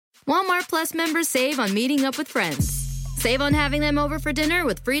Walmart Plus members save on meeting up with friends. Save on having them over for dinner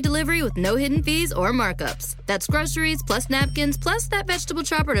with free delivery with no hidden fees or markups. That's groceries, plus napkins, plus that vegetable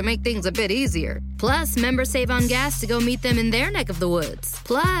chopper to make things a bit easier. Plus, members save on gas to go meet them in their neck of the woods.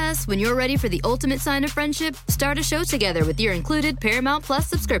 Plus, when you're ready for the ultimate sign of friendship, start a show together with your included Paramount Plus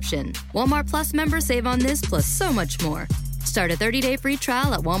subscription. Walmart Plus members save on this plus so much more. Start a 30-day free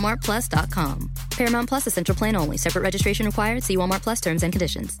trial at walmartplus.com. Paramount Plus Essential Plan only. Separate registration required. See Walmart Plus terms and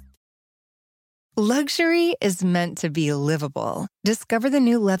conditions. Luxury is meant to be livable. Discover the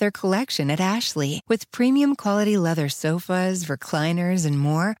new leather collection at Ashley with premium quality leather sofas, recliners, and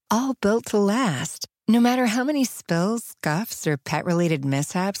more, all built to last. No matter how many spills, scuffs, or pet-related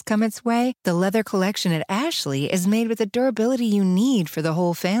mishaps come its way, the leather collection at Ashley is made with the durability you need for the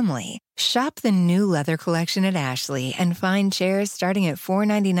whole family. Shop the new leather collection at Ashley and find chairs starting at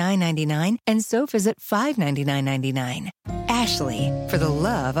 $499.99 and sofas at $599.99. Ashley, for the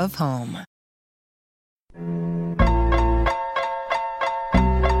love of home.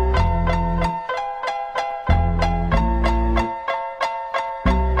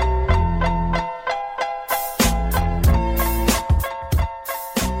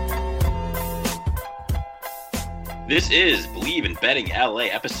 This is Believe in Betting LA,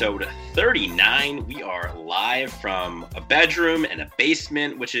 episode 39. We are live from a bedroom and a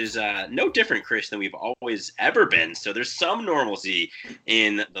basement, which is no different, Chris, than we've always ever been. So there's some normalcy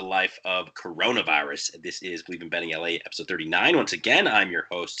in the life of coronavirus. This is Believe in Betting LA, episode 39. Once again, I'm your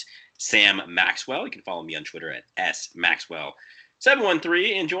host, Sam Maxwell. You can follow me on Twitter at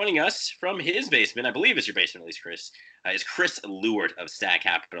smaxwell713. And joining us from his basement, I believe it's your basement at least, Chris, is Chris Lewart of Stat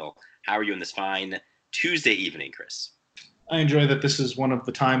Capital. How are you on this fine Tuesday evening, Chris? I enjoy that this is one of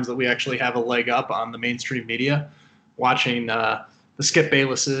the times that we actually have a leg up on the mainstream media, watching the Skip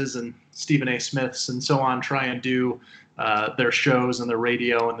Baylesses and Stephen A. Smiths and so on try and do their shows and their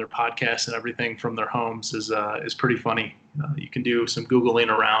radio and their podcasts and everything from their homes is pretty funny. You can do some Googling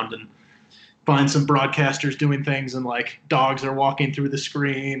around and find some broadcasters doing things, and like dogs are walking through the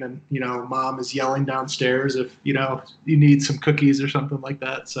screen, and mom is yelling downstairs if you need some cookies or something like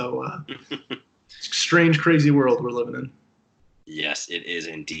that. So strange, crazy world we're living in. Yes, it is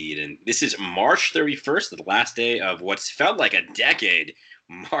indeed. And this is March 31st, the last day of what's felt like a decade,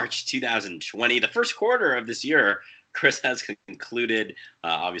 March 2020. The first quarter of this year, Chris, has concluded.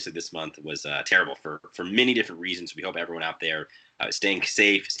 Obviously, this month was terrible for many different reasons. We hope everyone out there is staying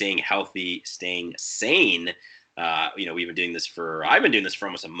safe, staying healthy, staying sane. I've been doing this for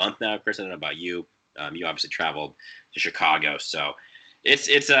almost a month now, Chris. I don't know about you. You obviously traveled to Chicago, so It's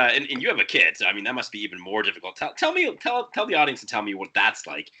and you have a kid, so I mean that must be even more difficult. Tell the audience and tell me what that's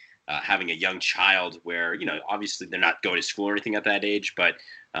like, having a young child where obviously they're not going to school or anything at that age, but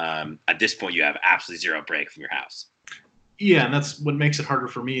at this point you have absolutely zero break from your house. Yeah, and that's what makes it harder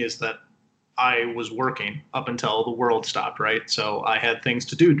for me is that I was working up until the world stopped, right? So I had things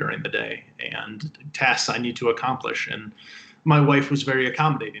to do during the day and tasks I need to accomplish, and my wife was very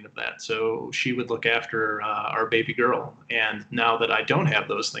accommodating of that. So she would look after our baby girl. And now that I don't have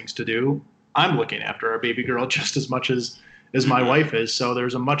those things to do, I'm looking after our baby girl just as much as my wife is. So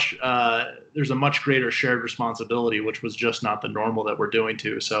there's a much greater shared responsibility, which was just not the normal that we're doing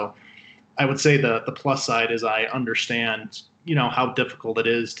to. So I would say the plus side is I understand, how difficult it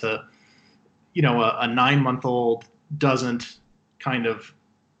is to, a 9-month-old doesn't kind of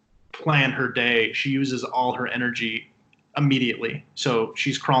plan her day. She uses all her energy immediately. So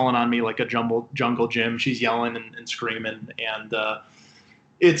she's crawling on me like a jungle gym. She's yelling and screaming. And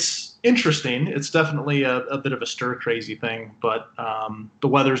it's interesting. It's definitely a bit of a stir crazy thing, but the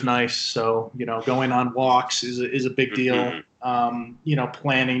weather's nice. So, going on walks is a big deal.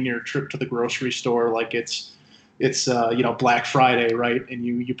 Planning your trip to the grocery store like it's Black Friday, right? And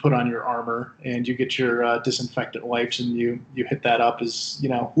you put on your armor and you get your disinfectant wipes and you hit that up as,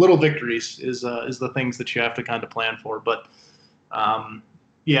 little victories is the things that you have to kind of plan for. But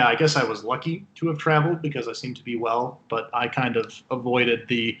I guess I was lucky to have traveled because I seem to be well, but I kind of avoided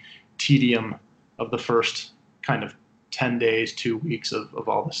the tedium of the first kind of 10 days, 2 weeks of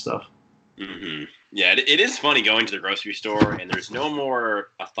all this stuff. Mm-hmm. Yeah, it is funny going to the grocery store and there's no more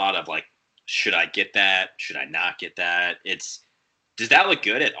a thought of like, should I get that? Should I not get that? Does that look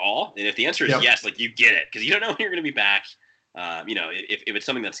good at all? And if the answer is yes, like you get it because you don't know when you're going to be back. If it's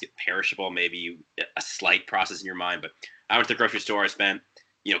something that's perishable, maybe a slight process in your mind. But I went to the grocery store. I spent,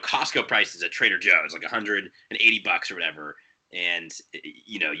 Costco prices at Trader Joe's, like $180 or whatever. And,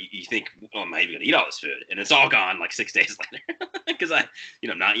 you think, well, am I even going to eat all this food? And it's all gone like 6 days later because I'm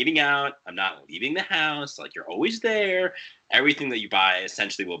not eating out. I'm not leaving the house. Like you're always there. Everything that you buy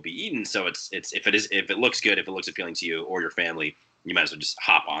essentially will be eaten. So it's if it looks good, if it looks appealing to you or your family, you might as well just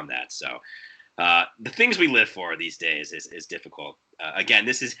hop on that. So the things we live for these days is difficult. Again,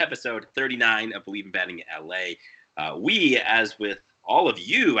 this is episode 39 of Believe in Betting LA. We, as with all of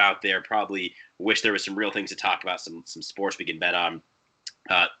you out there, probably wish there was some real things to talk about, some sports we can bet on.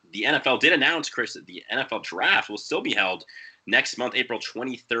 The NFL did announce, Chris, that the NFL draft will still be held next month, April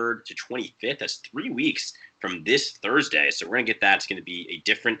 23rd to 25th. That's 3 weeks from this Thursday. So we're going to get that. It's going to be a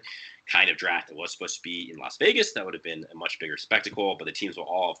different kind of draft. It was supposed to be in Las Vegas. That would have been a much bigger spectacle, but the teams will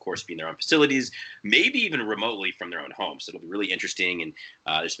all, of course, be in their own facilities, maybe even remotely from their own homes. So it'll be really interesting. And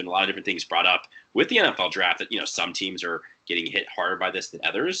there's been a lot of different things brought up with the NFL draft that, some teams are getting hit harder by this than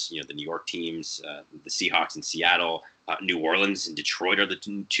others. The New York teams, the Seahawks in Seattle, New Orleans and Detroit are the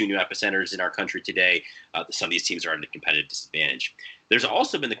two new epicenters in our country today. Some of these teams are at a competitive disadvantage. There's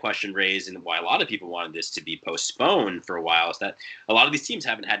also been the question raised, and why a lot of people wanted this to be postponed for a while, is that a lot of these teams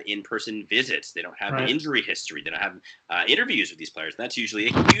haven't had in-person visits. They don't have the injury history. They don't have interviews with these players. And that's usually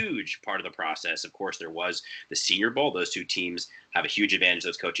a huge part of the process. Of course, there was the Senior Bowl. Those two teams have a huge advantage.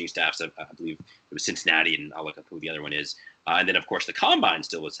 Those coaching staffs, I believe it was Cincinnati, and I'll look up who the other one is. And then, of course, the Combine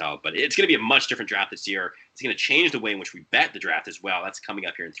still was held. But it's going to be a much different draft this year. It's going to change the way in which we bet the draft as well. That's coming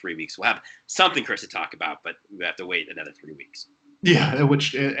up here in 3 weeks. We'll have something, Chris, to talk about, but we have to wait another 3 weeks. Yeah,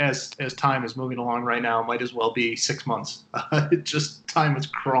 which as time is moving along right now, might as well be 6 months. Time is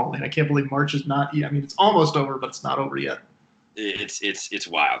crawling. I can't believe March is not yet. I mean, it's almost over, but it's not over yet. It's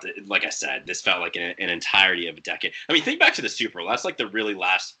wild. Like I said, this felt like an entirety of a decade. I mean, think back to the Super Bowl. That's like the really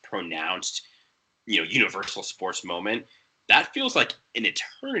last pronounced, universal sports moment. That feels like an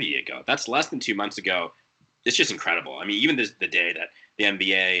eternity ago. That's less than 2 months ago. It's just incredible. I mean, even the day that the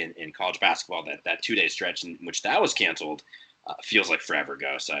NBA and college basketball, that 2 day stretch in which that was canceled, feels like forever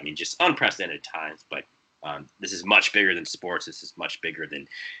ago. So, I mean, just unprecedented times. But this is much bigger than sports. This is much bigger than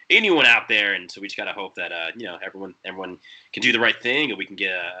anyone out there. And so we just got to hope that, everyone can do the right thing and we can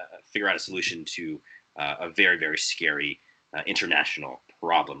figure out a solution to a very, very scary international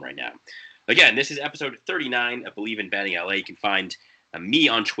problem right now. Again, this is episode 39 of Believe in Betting LA. You can find me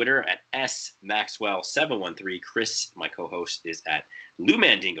on Twitter at SMaxwell713. Chris, my co-host, is at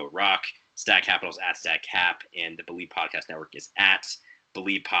LouMandingo Rock. Stag Capital's at Stag Cap, and the Believe Podcast Network is at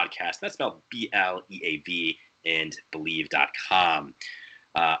Believe Podcast. That's spelled BLEAV, and Believe.com.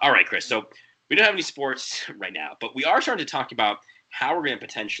 All right, Chris. So we don't have any sports right now, but we are starting to talk about how we're going to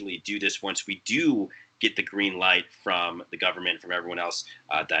potentially do this once we do get the green light from the government, from everyone else,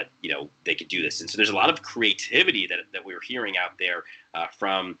 that they could do this. And so there's a lot of creativity that we're hearing out there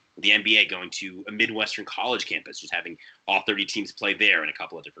from the NBA going to a Midwestern college campus, just having all 30 teams play there in a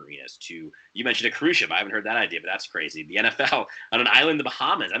couple of different arenas. You mentioned a cruise ship. I haven't heard that idea, but that's crazy. The NFL on an island in the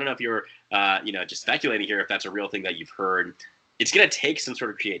Bahamas. I don't know if you're just speculating here if that's a real thing that you've heard. It's going to take some sort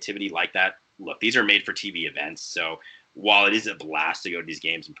of creativity like that. Look, these are made for TV events, so while it is a blast to go to these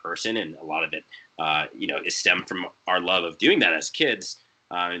games in person, and a lot of it, is stemmed from our love of doing that as kids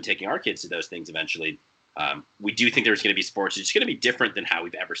and taking our kids to those things eventually, we do think there's going to be sports. It's going to be different than how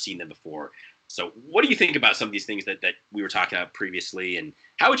we've ever seen them before. So what do you think about some of these things that we were talking about previously, and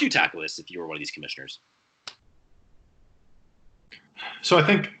how would you tackle this if you were one of these commissioners? So I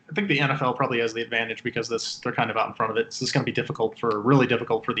think the NFL probably has the advantage because they're kind of out in front of it. So it's going to be really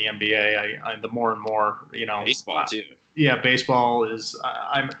difficult for the NBA. The more and more, baseball too. Yeah, baseball is.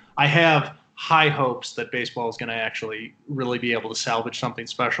 I have high hopes that baseball is going to actually really be able to salvage something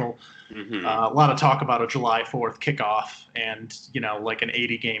special. Mm-hmm. A lot of talk about a July 4th kickoff, and like an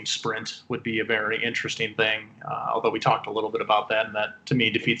 80-game sprint would be a very interesting thing. Although we talked a little bit about that, and that to me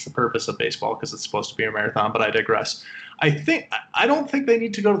defeats the purpose of baseball because it's supposed to be a marathon. But I digress. I don't think they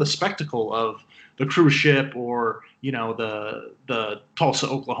need to go to the spectacle of the cruise ship or the Tulsa,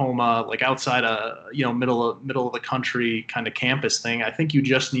 Oklahoma, like outside middle of the country kind of campus thing. I think you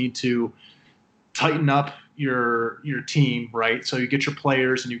just need to tighten up your team, right? So you get your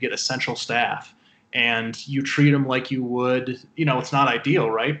players and you get essential staff, and you treat them like you would. It's not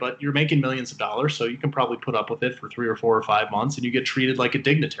ideal, right? But you're making millions of dollars, so you can probably put up with it for 3 or 4 or 5 months, and you get treated like a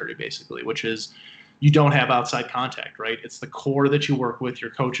dignitary, basically, which is you don't have outside contact, right? It's the core that you work with,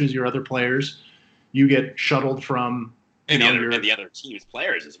 your coaches, your other players. You get shuttled from and the other team's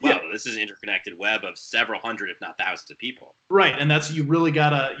players as well. Yeah. This is an interconnected web of several hundred, if not thousands, of people. Right, and that's you really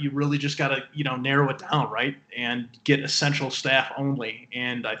just gotta narrow it down, right, and get essential staff only.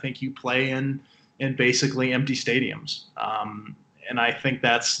 And I think you play in basically empty stadiums. And I think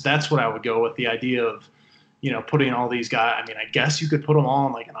that's what I would go with, the idea of putting all these guys. I mean, I guess you could put them all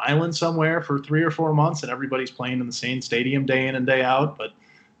on like an island somewhere for 3 or 4 months, and everybody's playing in the same stadium day in and day out, but.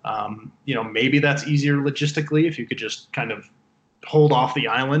 Maybe that's easier logistically if you could just kind of hold off the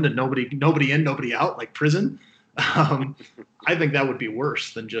island and nobody in, nobody out, like prison. I think that would be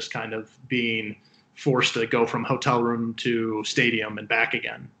worse than just kind of being forced to go from hotel room to stadium and back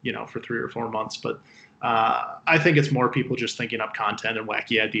again, for 3 or 4 months. But I think it's more people just thinking up content and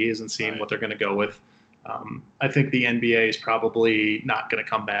wacky ideas and seeing what they're going to go with. I think the NBA is probably not going to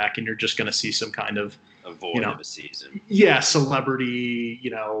come back, and you're just going to see some kind of void of a season. Yeah, celebrity,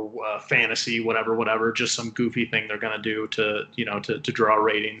 fantasy, whatever. Just some goofy thing they're going to do to draw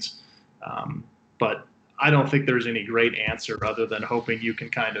ratings. But I don't think there's any great answer other than hoping you can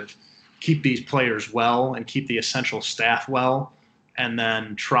kind of keep these players well and keep the essential staff well, and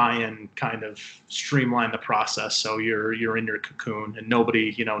then try and kind of streamline the process so you're in your cocoon and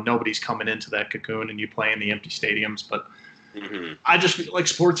nobody's coming into that cocoon and you play in the empty stadiums. But I just feel like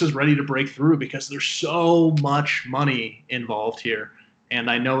sports is ready to break through because there's so much money involved here. And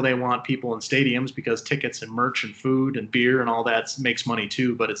I know they want people in stadiums because tickets and merch and food and beer and all that makes money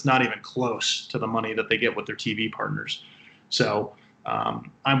too, but it's not even close to the money that they get with their TV partners. So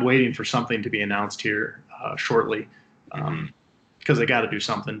I'm waiting for something to be announced here shortly because they got to do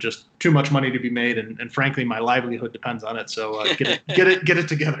something. Just too much money to be made, and frankly, my livelihood depends on it. So get it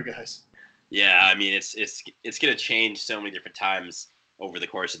together, guys. Yeah, I mean, it's going to change so many different times over the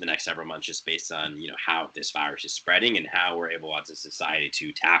course of the next several months, just based on how this virus is spreading and how we're able as a society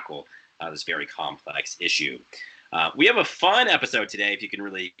to tackle this very complex issue. We have a fun episode today, if you can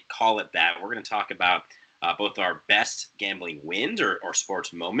really call it that. We're going to talk about both our best gambling wins or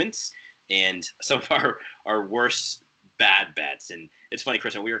sports moments and some of our worst bad bets. And it's funny,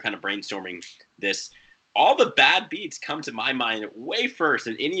 Chris, when we were kind of brainstorming this, all the bad beats come to my mind way first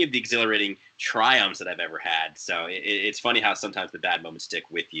than any of the exhilarating triumphs that I've ever had. So it's funny how sometimes the bad moments stick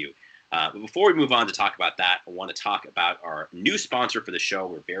with you. But before we move on to talk about that, I want to talk about our new sponsor for the show.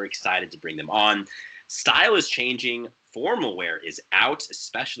 We're very excited to bring them on. Style is changing. Formal wear is out,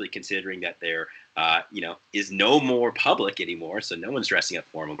 especially considering that there is no more public anymore, so no one's dressing up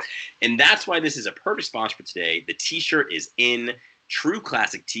formal. And that's why this is a perfect sponsor for today. The T-shirt is in. True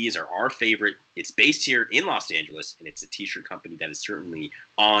Classic Tees are our favorite. It's based here in Los Angeles, and it's a T-shirt company that is certainly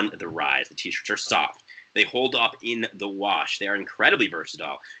on the rise. The T-shirts are soft. They hold up in the wash. They are incredibly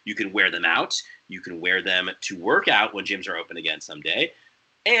versatile. You can wear them out. You can wear them to work out when gyms are open again someday.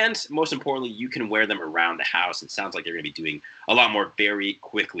 And most importantly, you can wear them around the house. It sounds like they're going to be doing a lot more very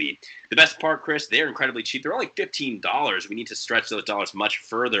quickly. The best part, Chris, they're incredibly cheap. They're only $15. We need to stretch those dollars much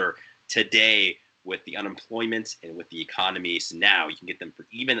further today with the unemployment and with the economy. So now you can get them for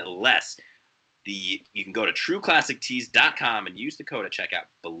even less. You can go to trueclassictees.com and use the code at checkout,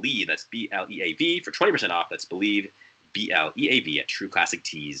 BELIEVE, that's B-L-E-A-V, for 20% off. That's BELIEVE, B-L-E-A-V, at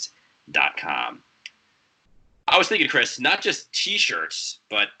trueclassictees.com. I was thinking, Chris, not just T-shirts,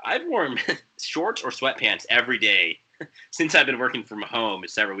 but I've worn shorts or sweatpants every day since I've been working from home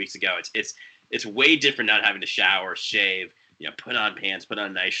several weeks ago. It's way different not having to shower, shave, put on pants, put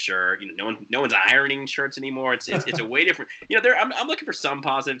on a nice shirt. No one's ironing shirts anymore. It's a way different. I'm looking for some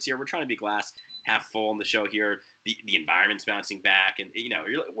positives here. We're trying to be glass half full on the show here. The environment's bouncing back, and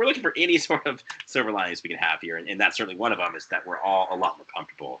we're looking for any sort of silver linings we can have here, and that's certainly one of them. Is that we're all a lot more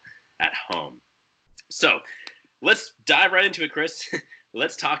comfortable at home. So let's dive right into it, Chris.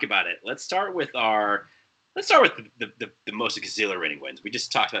 Let's talk about it. Let's start with the most exhilarating wins. We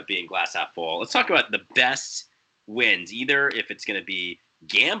just talked about being glass half full. Let's talk about the best wins, either if it's going to be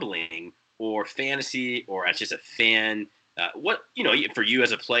gambling or fantasy or as just a fan. For you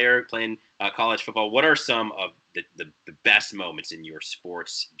as a player playing college football, what are some of the best moments in your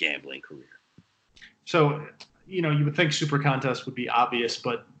sports gambling career? So, you would think Super Contest would be obvious,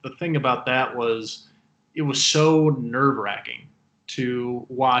 but the thing about that was it was so nerve-wracking to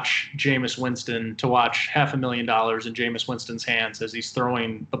watch Jameis Winston, to watch $500,000 in Jameis Winston's hands as he's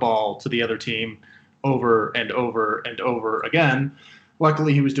throwing the ball to the other team over and over and over again.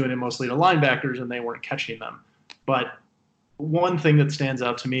 Luckily, he was doing it mostly to linebackers, and they weren't catching them. But one thing that stands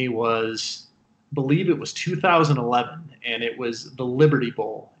out to me was, I believe it was 2011, and it was the Liberty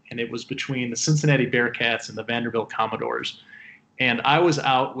Bowl, and it was between the Cincinnati Bearcats and the Vanderbilt Commodores. And I was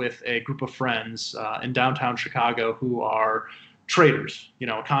out with a group of friends in downtown Chicago who are traders,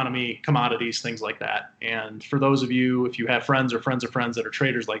 economy, commodities, things like that. And for those of you, if you have friends or friends of friends that are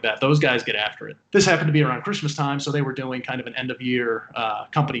traders like that, those guys get after it. This happened to be around Christmas time, so they were doing kind of an end of year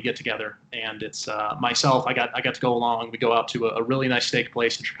company get together. And it's myself, I got to go along. We go out to a really nice steak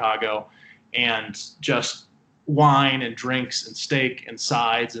place in Chicago, and just wine and drinks and steak and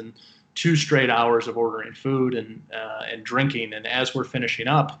sides and 2 straight hours of ordering food and drinking. And as we're finishing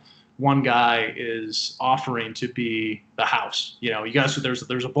up, one guy is offering to be the house. You guys,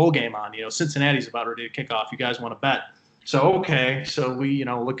 there's a bowl game on. Cincinnati's about ready to kick off. You guys want to bet? So, okay, so we're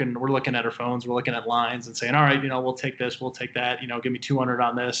looking at our phones, we're looking at lines and saying, all right, we'll take this, we'll take that, give me 200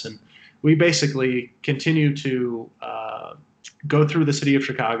 on this. And we basically continue to go through the city of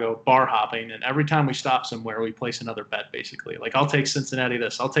Chicago, bar hopping. And every time we stop somewhere, we place another bet, basically. Like, I'll take Cincinnati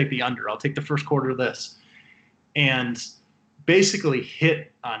this, I'll take the under, I'll take the first quarter of this. And basically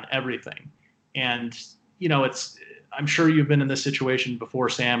hit on everything. And, I'm sure you've been in this situation before,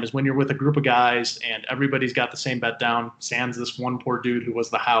 Sam, is when you're with a group of guys and everybody's got the same bet down, sans this one poor dude who was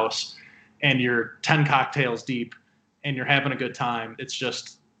the house, and you're 10 cocktails deep and you're having a good time. It's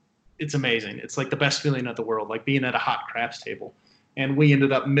amazing. It's like the best feeling in the world, like being at a hot craps table. And we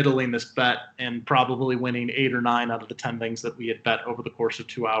ended up middling this bet and probably winning 8 or 9 out of the 10 things that we had bet over the course of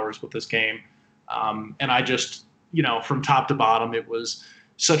 2 hours with this game. And I just, from top to bottom, it was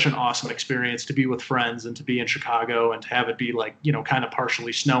such an awesome experience to be with friends and to be in Chicago and to have it be like, kind of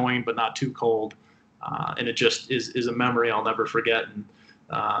partially snowing, but not too cold. And it just is a memory I'll never forget.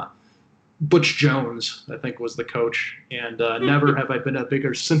 And Butch Jones, I think, was the coach. And never have I been a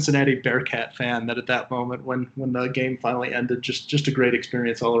bigger Cincinnati Bearcat fan than at that moment when the game finally ended. Just a great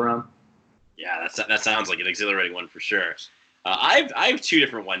experience all around. Yeah, that sounds like an exhilarating one for sure. I have 2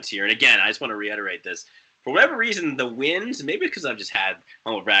 different ones here. And again, I just want to reiterate this. For whatever reason, the wins, maybe because I've just had,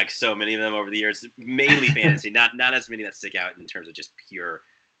 humble brag, so many of them over the years, mainly fantasy, not as many that stick out in terms of just pure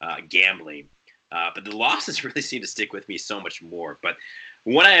gambling. But the losses really seem to stick with me so much more. But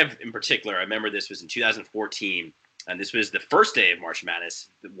one I have in particular, I remember this was in 2014, and this was the first day of March Madness,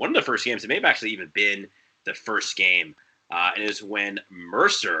 one of the first games. It may have actually even been the first game. And it was when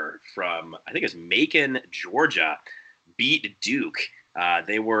Mercer from, I think it was Macon, Georgia, beat Duke.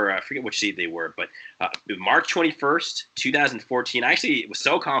 They were, I forget which seed they were, but March 21st, 2014. I actually was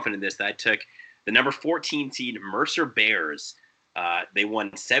so confident in this that I took the number 14 seed Mercer Bears. They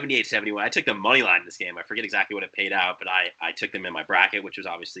won 78-71. I took the money line in this game. I forget exactly what it paid out, but I took them in my bracket, which was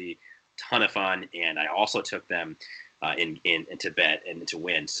obviously a ton of fun. And I also took them into bet and to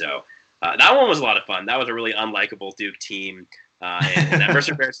win. So that one was a lot of fun. That was a really unlikable Duke team. And that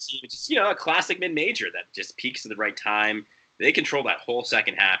Mercer Bears team is just, a classic mid-major that just peaks at the right time. They controlled that whole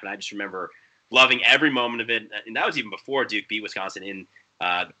second half, and I just remember loving every moment of it. And that was even before Duke beat Wisconsin in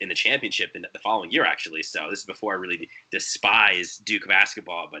the championship the following year, actually. So this is before I really despised Duke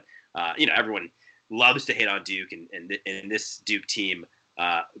basketball. But everyone loves to hate on Duke, and this Duke team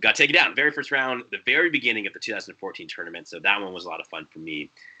got taken down very first round, the very beginning of the 2014 tournament. So that one was a lot of fun for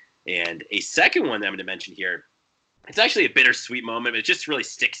me. And a second one that I'm going to mention here, it's actually a bittersweet moment, but it just really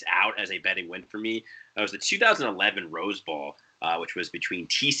sticks out as a betting win for me. It was the 2011 Rose Bowl, which was between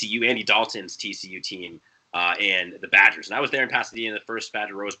TCU, Andy Dalton's TCU team, and the Badgers. And I was there in Pasadena, the first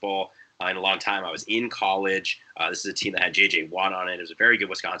Badger Rose Bowl in a long time. I was in college. This is a team that had J.J. Watt on it. It was a very good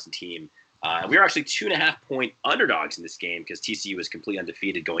Wisconsin team. We were actually 2.5-point underdogs in this game because TCU was completely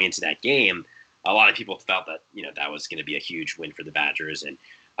undefeated going into that game. A lot of people felt that that was going to be a huge win for the Badgers, and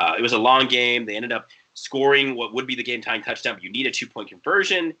it was a long game. They ended up scoring what would be the game-tying touchdown, but you need a 2-point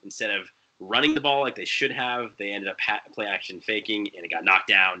conversion instead of running the ball like they should have. They ended up play action faking, and it got knocked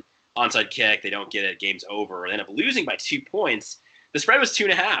down. Onside kick, they don't get it, game's over. They end up losing by 2 points. The spread was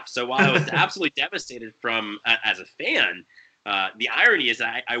 2.5. So while I was absolutely devastated as a fan, the irony is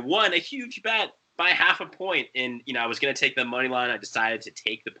I won a huge bet by 0.5 point, and I was going to take the money line. I decided to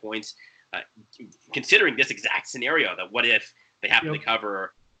take the points, considering this exact scenario. That what if they happen to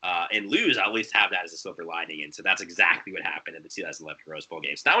cover and lose? I'll at least have that as a silver lining. And so that's exactly what happened in the 2011 Rose Bowl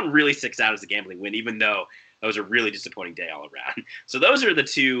game. So that one really sticks out as a gambling win, even though it was a really disappointing day all around. So those are the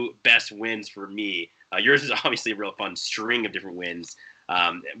 2 best wins for me. Yours is obviously a real fun string of different wins.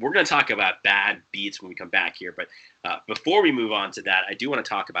 We're going to talk about bad beats when we come back here. But before we move on to that, I do want to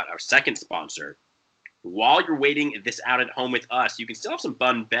talk about our second sponsor. While you're waiting this out at home with us, you can still have some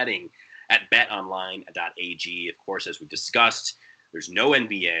fun betting at betonline.ag. Of course, as we've discussed, there's no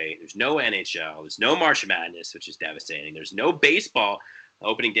NBA, there's no NHL, there's no March Madness, which is devastating. There's no baseball.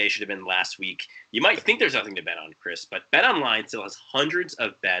 Opening day should have been last week. You might think there's nothing to bet on, Chris, but BetOnline still has hundreds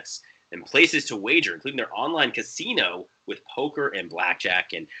of bets and places to wager, including their online casino with poker and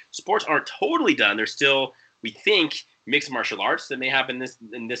blackjack. And sports aren't totally done. There's still, we think, mixed martial arts that may happen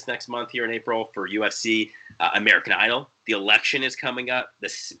in this next month here in April for UFC, American Idol. The election is coming up. The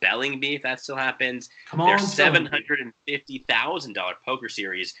spelling bee, if that still happens. There's $750,000 poker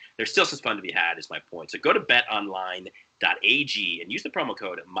series. There's still some fun to be had, is my point. So go to betonline.ag and use the promo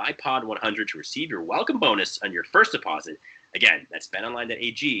code MyPod100 to receive your welcome bonus on your first deposit. Again, that's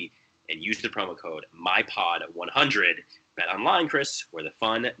betonline.ag and use the promo code MyPod100. BetOnline, Chris, where the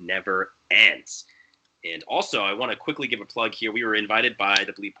fun never ends. And also, I want to quickly give a plug here. We were invited by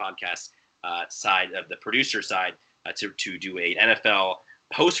the Bleep Podcast side of the producer side to do a NFL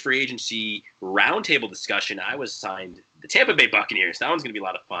post-free agency roundtable discussion. I was assigned the Tampa Bay Buccaneers. That one's going to be a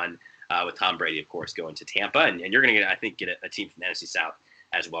lot of fun with Tom Brady, of course, going to Tampa. And you're going to, get a team from the NFC South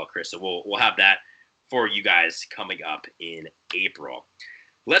as well, Chris. So we'll have that for you guys coming up in April.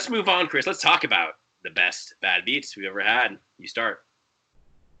 Let's move on, Chris. Let's talk about the best bad beats we've ever had. You start.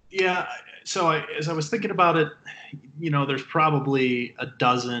 Yeah, so as I was thinking about it, there's probably a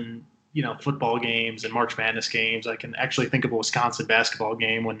dozen, football games and March Madness games. I can actually think of a Wisconsin basketball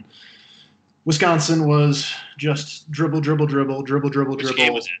game when Wisconsin was just dribble. Which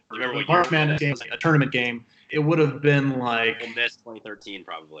game was it? Remember what March Madness game was like a tournament game. It would have been like Ole Miss 2013,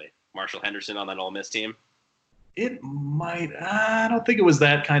 probably. Marshall Henderson on that Ole Miss team. It might. I don't think it was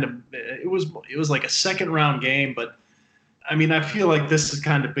that kind of. It was like a second round game, but I mean, I feel like this is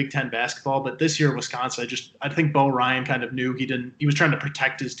kind of Big Ten basketball. But this year, Wisconsin, I think Bo Ryan kind of knew he was trying to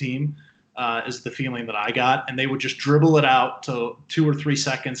protect his team. Is the feeling that I got, and they would just dribble it out to 2 or 3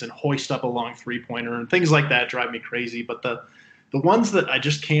 seconds and hoist up a long 3-pointer, and things like that drive me crazy. But the ones that I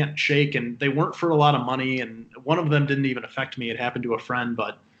just can't shake, and they weren't for a lot of money, and one of them didn't even affect me. It happened to a friend,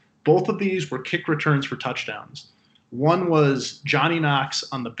 but both of these were kick returns for touchdowns. One was Johnny Knox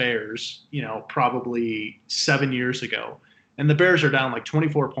on the Bears, probably 7 years ago, and the Bears are down like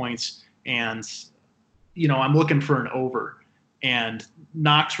 24 points, and I'm looking for an over, and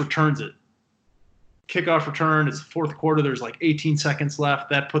Knox returns it. Kickoff return, it's the fourth quarter, there's like 18 seconds left,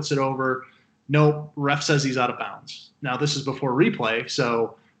 that puts it over. Nope, ref says he's out of bounds. Now this is before replay,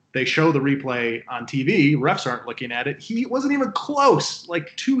 so they show the replay on TV, refs aren't looking at it. He wasn't even close,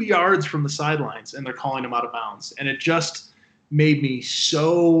 like 2 yards from the sidelines, and they're calling him out of bounds. And it just made me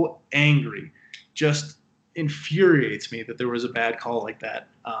so angry, just infuriates me that there was a bad call like that.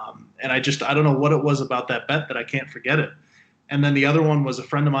 And I don't know what it was about that bet that I can't forget it. And then the other one was a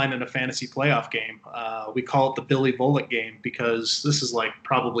friend of mine in a fantasy playoff game. We call it the Billy Volek game because this is like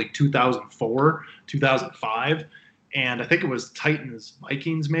probably 2004, 2005. And I think it was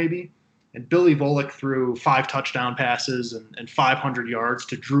Titans-Vikings maybe. And Billy Volek threw 5 touchdown passes and 500 yards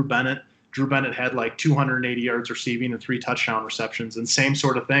to Drew Bennett. Drew Bennett had like 280 yards receiving and 3 touchdown receptions. And same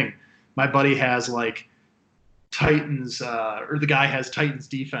sort of thing. My buddy has like Titans, or the guy has Titans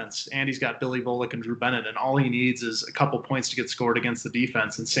defense, and he's got Billy Volek and Drew Bennett, and all he needs is a couple points to get scored against the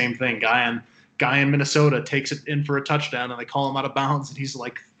defense. And same thing, guy in Minnesota takes it in for a touchdown, and they call him out of bounds, and he's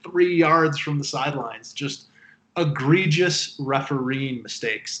like 3 yards from the sidelines. Just egregious refereeing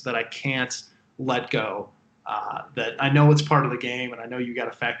mistakes that I can't let go. That I know it's part of the game, and I know you got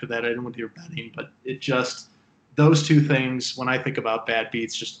to factor that in with your betting, but it just. Those two things, when I think about bad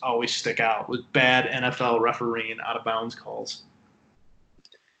beats, just always stick out with bad NFL refereeing out of bounds calls.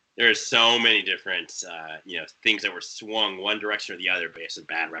 There's so many different, things that were swung one direction or the other based on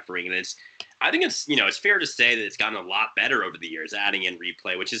bad refereeing. And I think it's fair to say that it's gotten a lot better over the years, adding in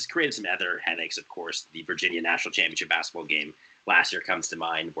replay, which has created some other headaches. Of course, the Virginia National Championship basketball game last year comes to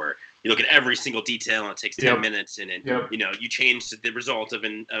mind, where you look at every single detail and it takes 10 minutes, and you change the result of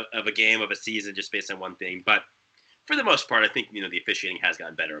a game, of a season, just based on one thing. But for the most part, I think the officiating has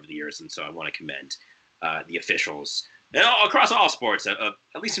gotten better over the years, and so I want to commend the officials and across all sports of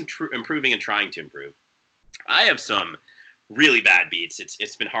at least improving and trying to improve. I have some really bad beats.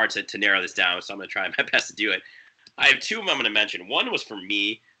 It's been hard to narrow this down, so I'm going to try my best to do it. I have 2 of them I'm going to mention. One was for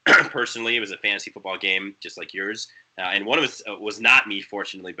me personally. It was a fantasy football game, just like yours, and one was not me,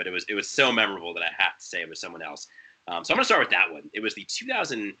 fortunately, but it was so memorable that I had to say it was someone else. So I'm going to start with that one. It was the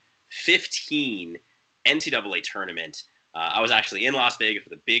 2015 NCAA tournament. I was actually in Las Vegas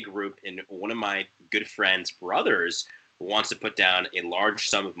with a big group, and one of my good friends' brothers wants to put down a large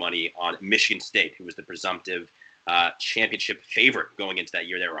sum of money on Michigan State, who was the presumptive championship favorite going into that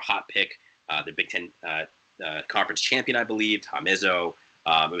year. They were a hot pick, the Big Ten conference champion, I believe, Tom Izzo.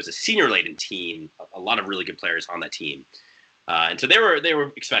 It was a senior-laden team, a lot of really good players on that team. And so they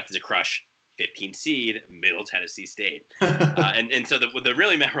were expected to crush 15 seed Middle Tennessee State. And so the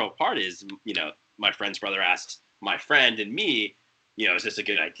really memorable part is, my friend's brother asked my friend and me, is this a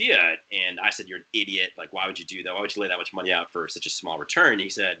good idea? And I said, you're an idiot. Like, why would you do that? Why would you lay that much money out for such a small return? And he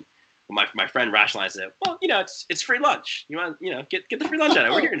said, well, my friend rationalized it. Well, it's free lunch. You want, get the free lunch out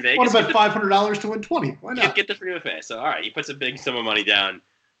of it. We're here in Vegas. What about $500 to win 20? Why not? Get the free buffet. So, all right, he puts a big sum of money down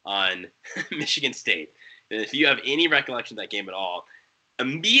on Michigan State. And if you have any recollection of that game at all,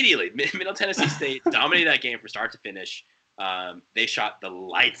 immediately, Middle Tennessee State dominated that game from start to finish. They shot the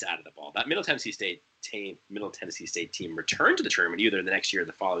lights out of the ball. That Middle Tennessee State team returned to the tournament either the next year or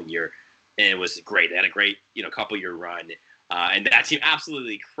the following year, and it was great. They had a great, couple-year run, and that team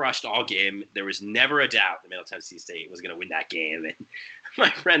absolutely crushed all game. There was never a doubt that Middle Tennessee State was going to win that game. And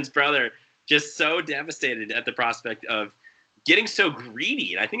my friend's brother just so devastated at the prospect of getting so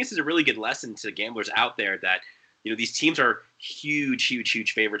greedy. And I think this is a really good lesson to gamblers out there that, these teams are huge, huge,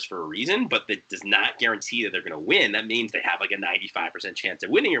 huge favorites for a reason, but that does not guarantee that they're going to win. That means they have like a 95% chance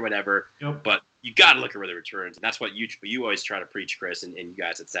of winning or whatever. Yep. But you got to look at where the returns, and that's what you always try to preach, Chris, and you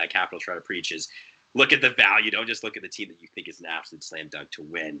guys at Stag Capital try to preach is look at the value. Don't just look at the team that you think is an absolute slam dunk to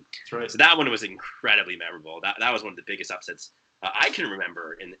win. That's right. So that one was incredibly memorable. That was one of the biggest upsets I can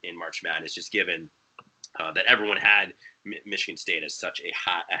remember in March Madness, just given that everyone had Michigan State as such a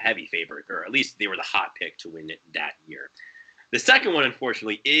heavy favorite, or at least they were the hot pick to win it that year. The second one,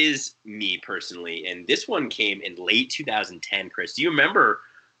 unfortunately, is me personally, and this one came in late 2010. Chris, do you remember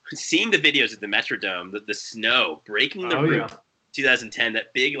seeing the videos at the Metrodome, the snow breaking the roof? Yeah. 2010,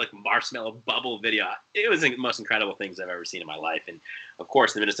 that big like marshmallow bubble video. It was the most incredible things I've ever seen in my life. And of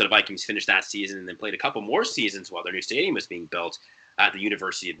course, the Minnesota Vikings finished that season and then played a couple more seasons while their new stadium was being built at the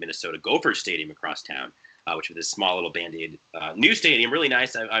University of Minnesota Gophers Stadium across town, which was this small little Band-Aid new stadium. Really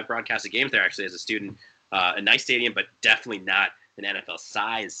nice. I broadcasted games there actually as a student. A nice stadium, but definitely not an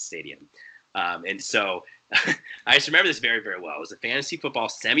NFL-sized stadium. And so I just remember this very, very well. It was a fantasy football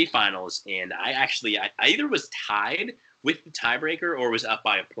semifinals, and I either was tied with the tiebreaker or was up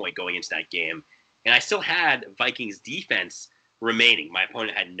by a point going into that game. And I still had Vikings defense remaining. My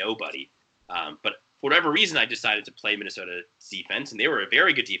opponent had nobody. But for whatever reason, I decided to play Minnesota's defense, and they were a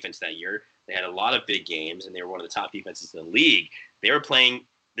very good defense that year. They had a lot of big games, and they were one of the top defenses in the league. They were playing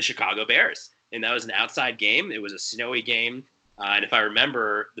the Chicago Bears, and that was an outside game. It was a snowy game. And if I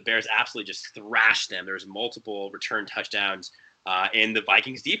remember, the Bears absolutely just thrashed them. There was multiple return touchdowns, and the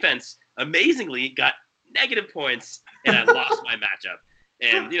Vikings defense amazingly got negative points, and I lost my matchup.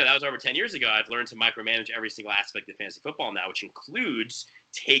 And, that was over 10 years ago. I've learned to micromanage every single aspect of fantasy football now, which includes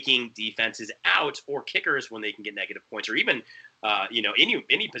taking defenses out or kickers when they can get negative points, or even,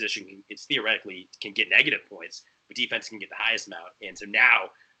 any position it's theoretically can get negative points, but defense can get the highest amount. And so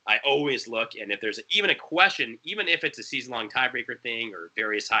now I always look, and if there's even a question, even if it's a season-long tiebreaker thing or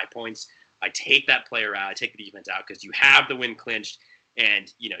various high points, I take that player out, I take the defense out because you have the win clinched.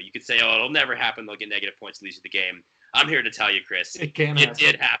 And, you could say, oh, it'll never happen. They'll get negative points, lose the game. I'm here to tell you, Chris, it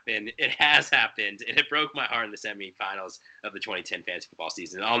did happen. It has happened. And it broke my heart in the semifinals of the 2010 fantasy football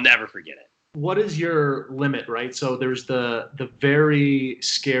season. I'll never forget it. What is your limit, right? So there's the very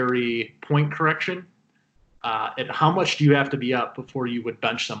scary point correction. And how much do you have to be up before you would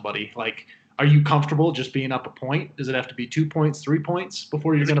bench somebody? Like, are you comfortable just being up a point? Does it have to be 2 points, 3 points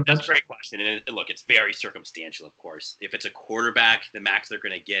before you're going to bench? That's a great question. And look, it's very circumstantial, of course. If it's a quarterback, the max they're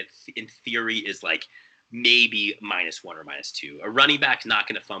going to get, in theory, is like maybe -1 or -2. A running back's not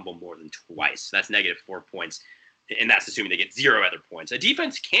going to fumble more than twice. That's -4 points. And that's assuming they get 0 other points. A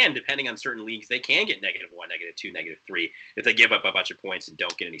defense can, depending on certain leagues, they can get -1, -2, -3 if they give up a bunch of points and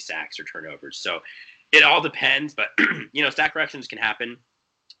don't get any sacks or turnovers. So it all depends. But, sack corrections can happen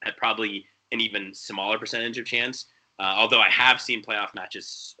at probably an even smaller percentage of chance. Although I have seen playoff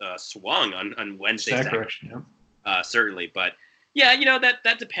matches swung on Wednesday. Sack correction, yeah. Certainly. But, yeah,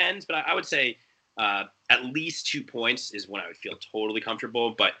 that depends. But I would say at least 2 points is when I would feel totally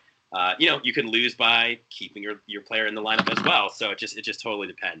comfortable. But, you can lose by keeping your player in the lineup as well. So it just totally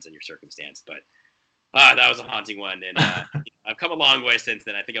depends on your circumstance. But that was a haunting one. And I've come a long way since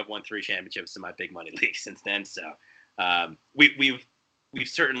then. I think I've won 3 championships in my big money league since then. So we've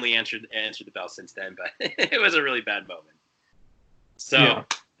certainly answered the bell since then, but it was a really bad moment. So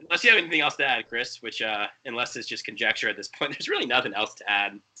unless you have anything else to add, Chris, which unless it's just conjecture at this point, there's really nothing else to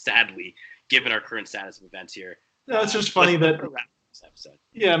add, sadly, given our current status of events here. No, it's just funny that this episode.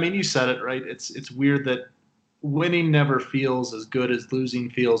 Yeah, I mean, you said it, right? It's weird that winning never feels as good as losing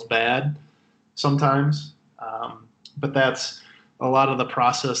feels bad sometimes. But that's a lot of the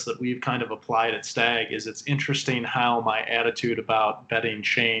process that we've kind of applied at Stag. Is it's interesting how my attitude about betting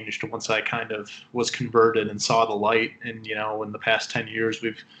changed once I kind of was converted and saw the light. And, in the past 10 years,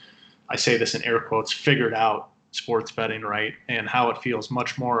 I say this in air quotes, figured out sports betting, right? And how it feels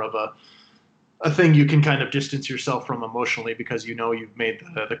much more of a thing you can kind of distance yourself from emotionally because you've made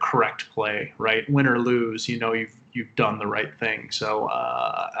the correct play, right? Win or lose, you've done the right thing. So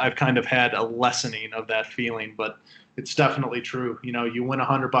I've kind of had a lessening of that feeling, but it's definitely true. You win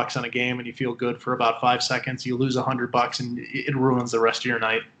 $100 on a game and you feel good for about 5 seconds. You lose $100 and it ruins the rest of your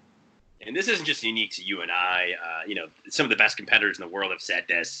night. And this isn't just unique to you and I. Some of the best competitors in the world have said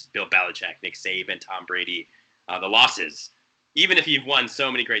this. Bill Belichick, Nick Saban, Tom Brady. The losses, even if you've won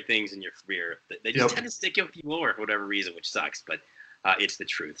so many great things in your career, they just tend to stick with you more for whatever reason, which sucks. But it's the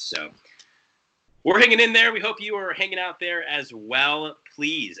truth. So we're hanging in there. We hope you are hanging out there as well.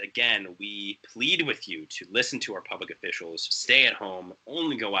 please, again, we plead with you to listen to our public officials, stay at home,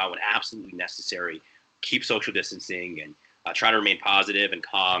 only go out when absolutely necessary, keep social distancing, and try to remain positive and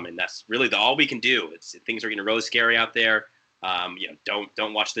calm. And that's really all we can do. Things are getting really scary out there.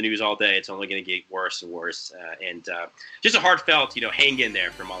 Don't watch the news all day. It's only going to get worse and worse. And just a heartfelt, hang in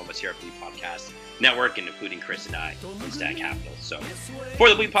there from all of us here at the Bleed Podcast Network, and including Chris and I from Stat Capital. So for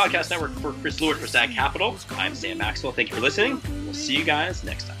the Bleed Podcast Network, for Chris Lewis for Stat Capital, I'm Sam Maxwell. Thank you for listening. We'll see you guys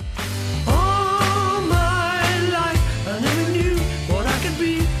next time. All my life, I never knew what I could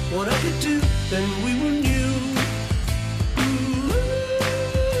be, what I could do, then we were new.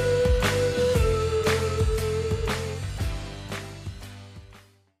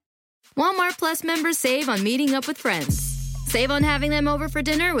 Walmart Plus members save on meeting up with friends. Save on having them over for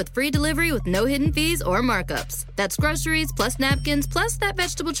dinner with free delivery with no hidden fees or markups. That's groceries plus napkins plus that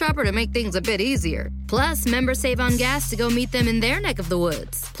vegetable chopper to make things a bit easier. Plus, members save on gas to go meet them in their neck of the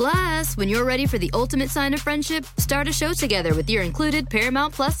woods. Plus, when you're ready for the ultimate sign of friendship, start a show together with your included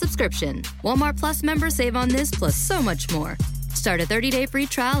Paramount Plus subscription. Walmart Plus members save on this plus so much more. Start a 30-day free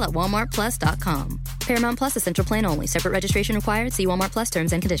trial at walmartplus.com. Paramount Plus Essential Plan only. Separate registration required. See Walmart Plus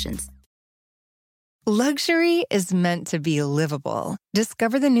terms and conditions. Luxury is meant to be livable.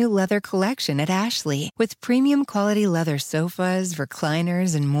 Discover the new leather collection at Ashley with premium quality leather sofas,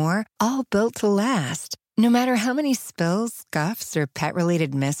 recliners, and more, all built to last. No matter how many spills, scuffs, or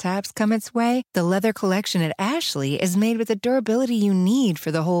pet-related mishaps come its way, the leather collection at Ashley is made with the durability you need for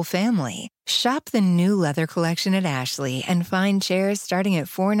the whole family. Shop the new leather collection at Ashley and find chairs starting at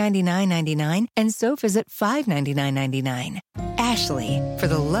 $499.99 and sofas at $599.99. Ashley, for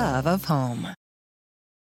the love of home.